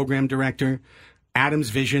 this program director,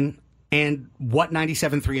 Adam's vision, and what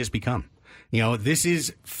 97.3 has become. This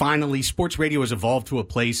is finally, sports radio has evolved to a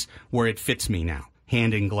place where it fits me now,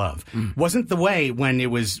 hand in glove. Wasn't the way when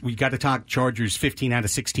we got to talk Chargers 15 out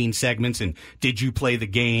of 16 segments, and did you play the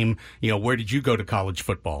game? Where did you go to college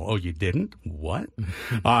football? Oh, you didn't? What?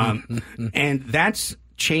 And that's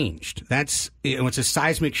changed. It's a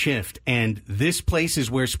seismic shift, and this place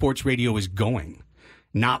is where sports radio is going,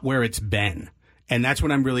 not where it's been. And that's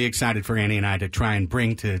what I'm really excited for Annie and I to try and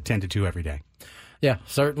bring to 10 to 2 every day. Yeah,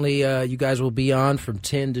 certainly you guys will be on from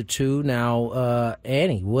 10 to 2. Now,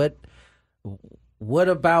 Annie, what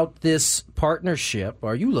about this partnership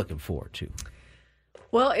are you looking forward to?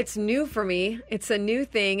 Well, it's new for me. It's a new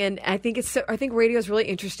thing, and I think radio is really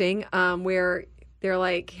interesting, where they're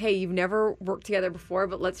like, hey, you've never worked together before,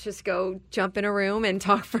 but let's just go jump in a room and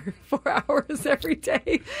talk for 4 hours every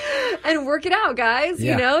day and work it out, guys.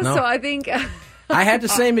 No. So I think I had the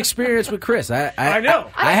same experience with Chris. I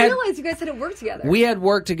know. I realized you guys hadn't worked together. We had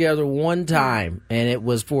worked together one time, and it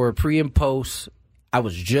was for a pre and post. I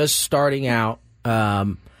was just starting out,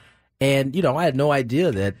 and I had no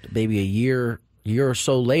idea that maybe a year or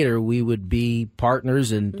so later we would be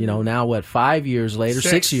partners. And now 5 years later,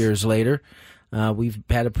 6 years later. We've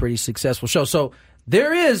had a pretty successful show. So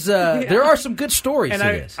there are some good stories and to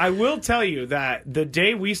this. I will tell you that the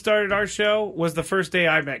day we started our show was the first day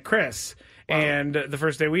I met Chris. Wow. And the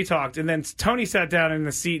first day we talked. And then Tony sat down in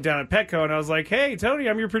the seat down at Petco, and I was like, hey, Tony,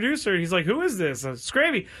 I'm your producer. He's like, who is this?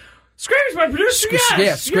 Scraby. Scraby's my producer,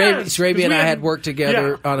 yes! Yeah, Scraby and I had worked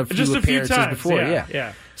together on a few appearances before.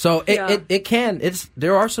 Yeah. So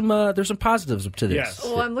there are some there's some positives to this. Yes.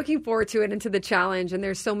 Well, I'm looking forward to it and to the challenge. And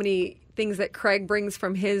there's so many things that Craig brings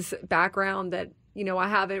from his background that, I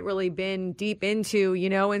haven't really been deep into,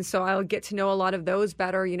 and so I'll get to know a lot of those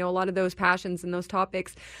better, a lot of those passions and those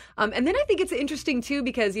topics. And then I think it's interesting too,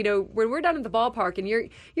 because, when we're down at the ballpark and you're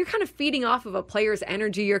kind of feeding off of a player's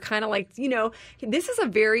energy, you're kind of like, this is a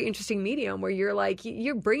very interesting medium where you're like,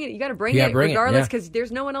 you got to bring it regardless, because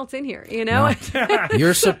there's no one else in here, No.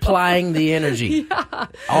 You're supplying the energy. Yeah.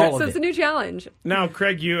 All of it's a new challenge. Now,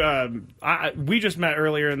 Craig, we just met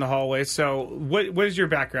earlier in the hallway. So what is your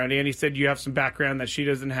background? Annie said you have some background that she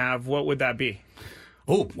doesn't have. What would that be?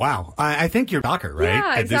 Oh, wow. I think you're soccer, right?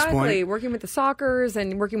 Yeah, At exactly. this point? Working with the Soccers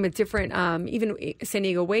and working with different, even San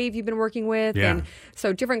Diego Wave you've been working with. Yeah. And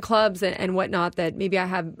so different clubs and whatnot that maybe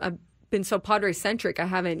I've been so Padres-centric I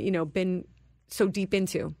haven't, been so deep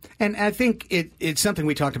into. And I think it's something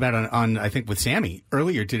we talked about on I think, with Sammy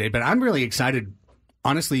earlier today. But I'm really excited,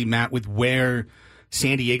 honestly, Matt, with where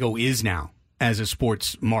San Diego is now as a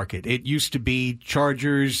sports market. It used to be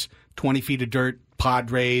Chargers, 20 feet of dirt,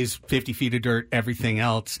 Padres, 50 feet of dirt, everything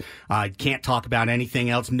else. Can't talk about anything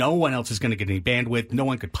else. No one else is going to get any bandwidth. No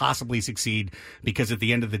one could possibly succeed because at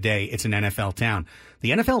the end of the day, it's an NFL town.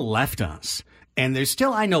 The NFL left us. And there's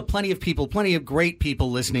still, I know, plenty of great people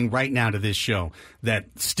listening right now to this show that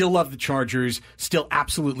still love the Chargers, still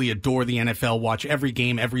absolutely adore the NFL, watch every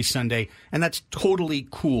game every Sunday, and that's totally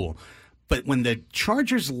cool. But when the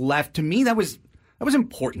Chargers left, to me, that was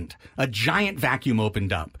important. A giant vacuum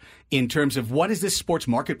opened up in terms of what is this sports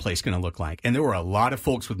marketplace going to look like? And there were a lot of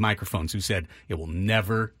folks with microphones who said it will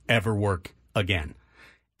never, ever work again.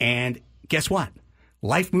 And guess what?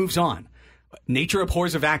 Life moves on. Nature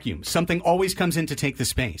abhors a vacuum. Something always comes in to take the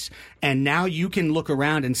space. And now you can look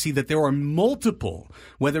around and see that there are multiple,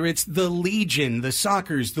 whether it's the Legion, the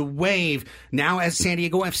Soccers, the Wave, now as San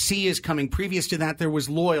Diego FC is coming. Previous to that, there was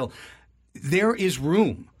Loyal. There is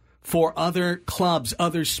room for other clubs,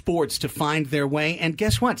 other sports to find their way. And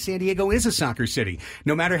guess what? San Diego is a soccer city.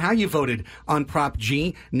 No matter how you voted on Prop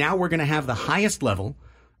G, now we're going to have the highest level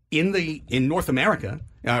in North America.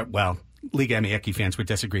 Liga MX fans would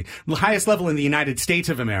disagree. The highest level in the United States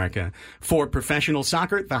of America for professional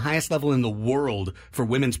soccer, the highest level in the world for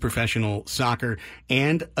women's professional soccer,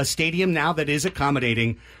 and a stadium now that is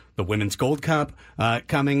accommodating the Women's Gold Cup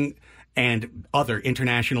coming and other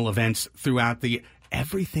international events throughout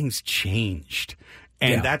everything's changed.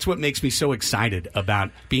 And that's what makes me so excited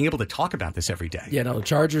about being able to talk about this every day. Yeah, no, the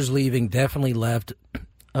Chargers leaving definitely left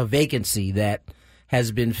a vacancy that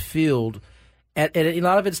has been filled. And a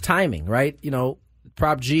lot of it's timing, right?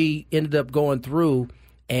 Prop G ended up going through,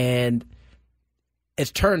 and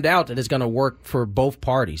it's turned out that it's going to work for both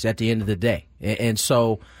parties at the end of the day. And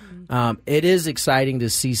so it is exciting to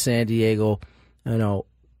see San Diego,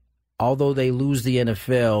 although they lose the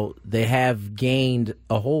NFL, they have gained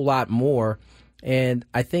a whole lot more. And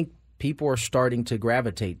I think people are starting to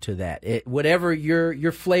gravitate to that, whatever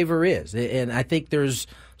your flavor is. And I think there's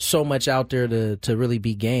so much out there to really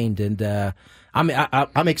be gained. And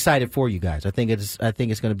I'm excited for you guys. I think it's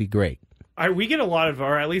going to be great. We get a lot of,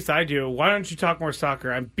 or at least I do, why don't you talk more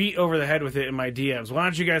soccer? I'm beat over the head with it in my DMs. Why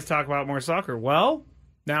don't you guys talk about more soccer? Well,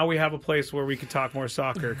 now we have a place where we can talk more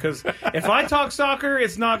soccer. Because if I talk soccer,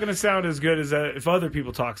 it's not going to sound as good as if other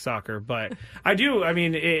people talk soccer. But I do. I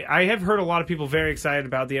mean, I have heard a lot of people very excited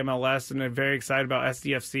about the MLS, and they're very excited about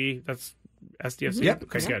SDFC. That's SDFC? Yep.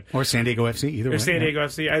 Okay, good. Or San Diego FC, either way. Or San Diego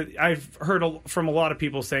FC. I've heard from a lot of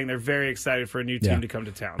people saying they're very excited for a new team to come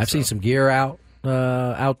to town. I've seen some gear out there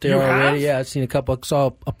you already. Have? Yeah, I've seen a couple. I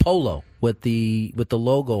saw a polo with the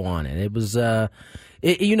logo on it. It was,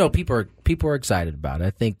 people are excited about it. I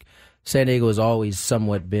think San Diego has always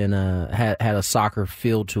somewhat been had a soccer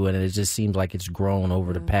feel to it, and it just seems like it's grown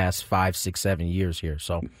over the past 5, 6, 7 years here.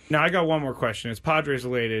 So now I got one more question. It's Padres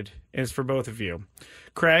related, and it's for both of you.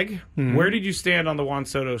 Craig, where did you stand on the Juan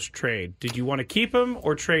Soto's trade? Did you want to keep him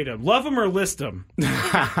or trade him? Love him or list him?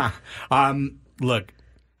 Look,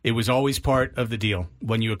 it was always part of the deal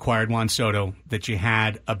when you acquired Juan Soto that you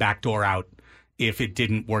had a backdoor out if it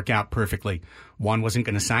didn't work out perfectly. Juan wasn't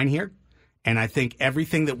going to sign here, and I think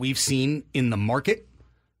everything that we've seen in the market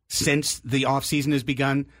since the offseason has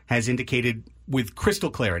begun has indicated with crystal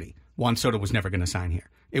clarity Juan Soto was never going to sign here.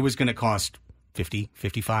 It was going to cost 50,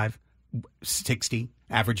 55, 60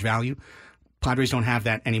 average value. Padres don't have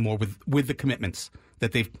that anymore with the commitments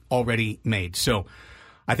that they've already made. So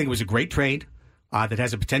I think it was a great trade that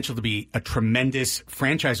has a potential to be a tremendous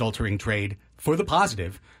franchise-altering trade for the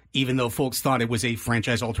positive even though folks thought it was a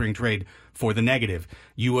franchise-altering trade for the negative.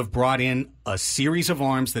 You have brought in a series of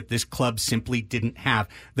arms that this club simply didn't have.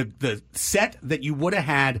 The set that you would have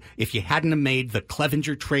had if you hadn't have made the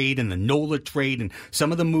Clevenger trade and the Nola trade and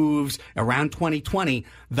some of the moves around 2020,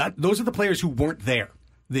 those are the players who weren't there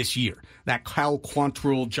this year. That Kyle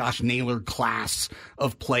Quantrill, Josh Naylor class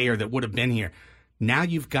of player that would have been here. Now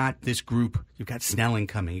you've got this group. You've got Snelling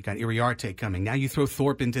coming. You've got Iriarte coming. Now you throw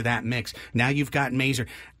Thorpe into that mix. Now you've got Mazur.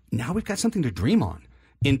 Now we've got something to dream on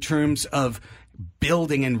in terms of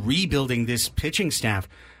building and rebuilding this pitching staff.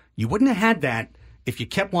 You wouldn't have had that if you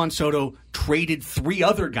kept Juan Soto, traded 3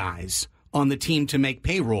 other guys on the team to make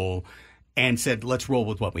payroll, and said, let's roll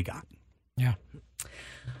with what we got. Yeah.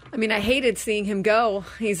 I mean, I hated seeing him go.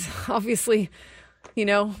 He's obviously,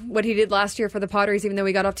 what he did last year for the Padres, even though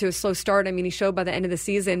he got off to a slow start. I mean, he showed by the end of the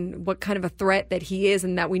season what kind of a threat that he is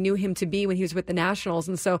and that we knew him to be when he was with the Nationals.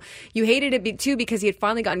 And so you hated it too because he had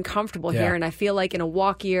finally gotten comfortable here. And I feel like in a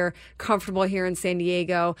walk year, comfortable here in San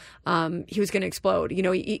Diego, he was going to explode,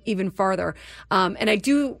 even farther. And I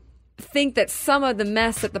do think that some of the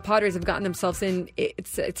mess that the Padres have gotten themselves in,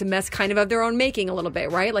 it's a mess kind of their own making a little bit,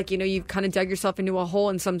 right? Like, you've kind of dug yourself into a hole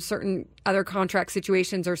in some certain other contract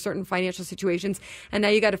situations or certain financial situations, and now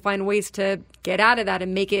you got to find ways to get out of that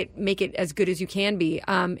and make it as good as you can be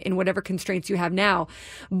in whatever constraints you have now.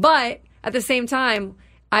 But at the same time,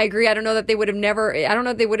 I agree. I don't know that they would have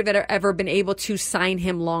ever been able to sign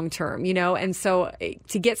him long term, and so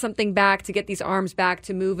to get something back, to get these arms back,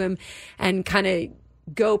 to move him and kind of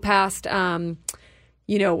go past, at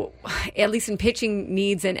least in pitching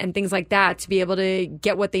needs and things like that, to be able to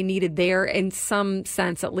get what they needed there in some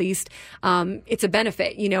sense, at least, it's a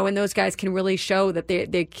benefit, and those guys can really show that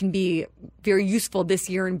they can be very useful this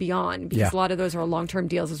year and beyond, because a lot of those are long-term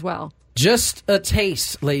deals as well. Just a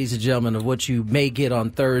taste, ladies and gentlemen, of what you may get on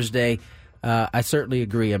Thursday. I certainly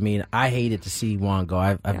agree. I mean, I hated to see Juan go.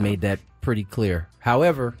 I've made that pretty clear.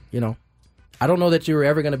 However, I don't know that you're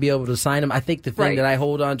ever going to be able to sign him. I think the thing that I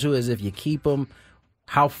hold on to is if you keep him,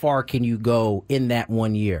 how far can you go in that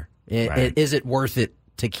 1 year? Is it worth it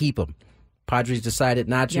to keep him? Padres decided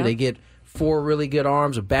not to. Yep. They get 4 really good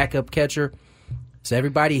arms, a backup catcher. So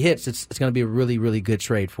everybody hits. It's going to be a really, really good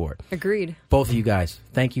trade for it. Agreed. Both of you guys,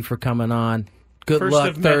 thank you for coming on. Good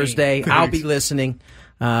luck Thursday. I'll be listening.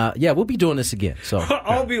 We'll be doing this again. So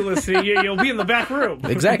I'll be listening. You'll be in the back room.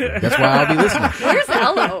 Exactly. That's why I'll be listening. Where's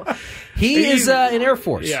Ello? He's in Air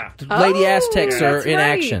Force. Yeah. Lady Aztecs are in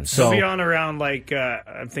action. So he'll be on around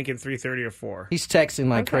I'm thinking 3:30 or 4. He's texting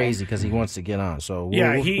like crazy because he wants to get on. So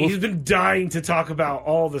he's been dying to talk about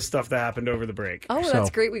all the stuff that happened over the break. Oh, that's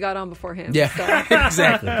great. We got on before him. Yeah, so.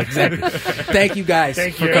 exactly. Thank you guys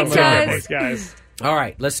for coming on. Thanks, guys. All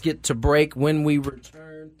right, let's get to break. When we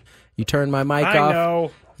return, you turn my mic off. I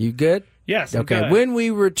know. You good? Yes. Okay. Good. When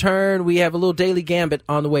we return, we have a little daily gambit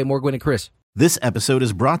on the way. More Gwynn and Chris. This episode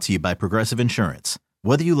is brought to you by Progressive Insurance.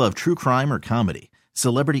 Whether you love true crime or comedy,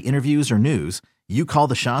 celebrity interviews or news, you call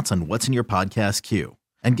the shots on what's in your podcast queue.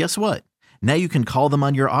 And guess what? Now you can call them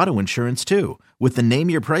on your auto insurance too with the Name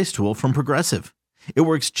Your Price tool from Progressive. It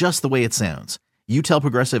works just the way it sounds. You tell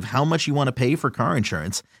Progressive how much you want to pay for car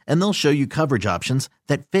insurance, and they'll show you coverage options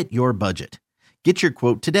that fit your budget. Get your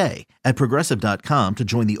quote today at Progressive.com to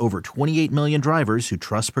join the over 28 million drivers who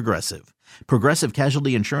trust Progressive. Progressive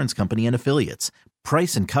Casualty Insurance Company and Affiliates.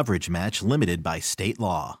 Price and coverage match limited by state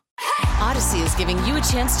law. Odyssey is giving you a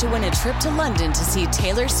chance to win a trip to London to see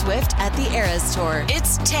Taylor Swift at the Eras Tour.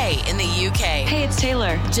 It's Tay in the UK. Hey, it's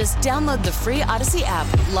Taylor. Just download the free Odyssey app,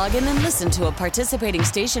 log in and listen to a participating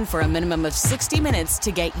station for a minimum of 60 minutes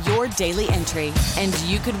to get your daily entry. And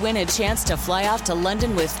you could win a chance to fly off to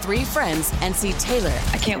London with 3 friends and see Taylor.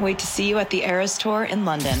 I can't wait to see you at the Eras Tour in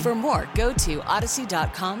London. For more, go to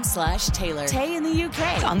odyssey.com/Taylor. Tay in the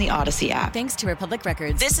UK. It's on the Odyssey app. Thanks to Republic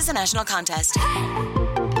Records. This is a national contest.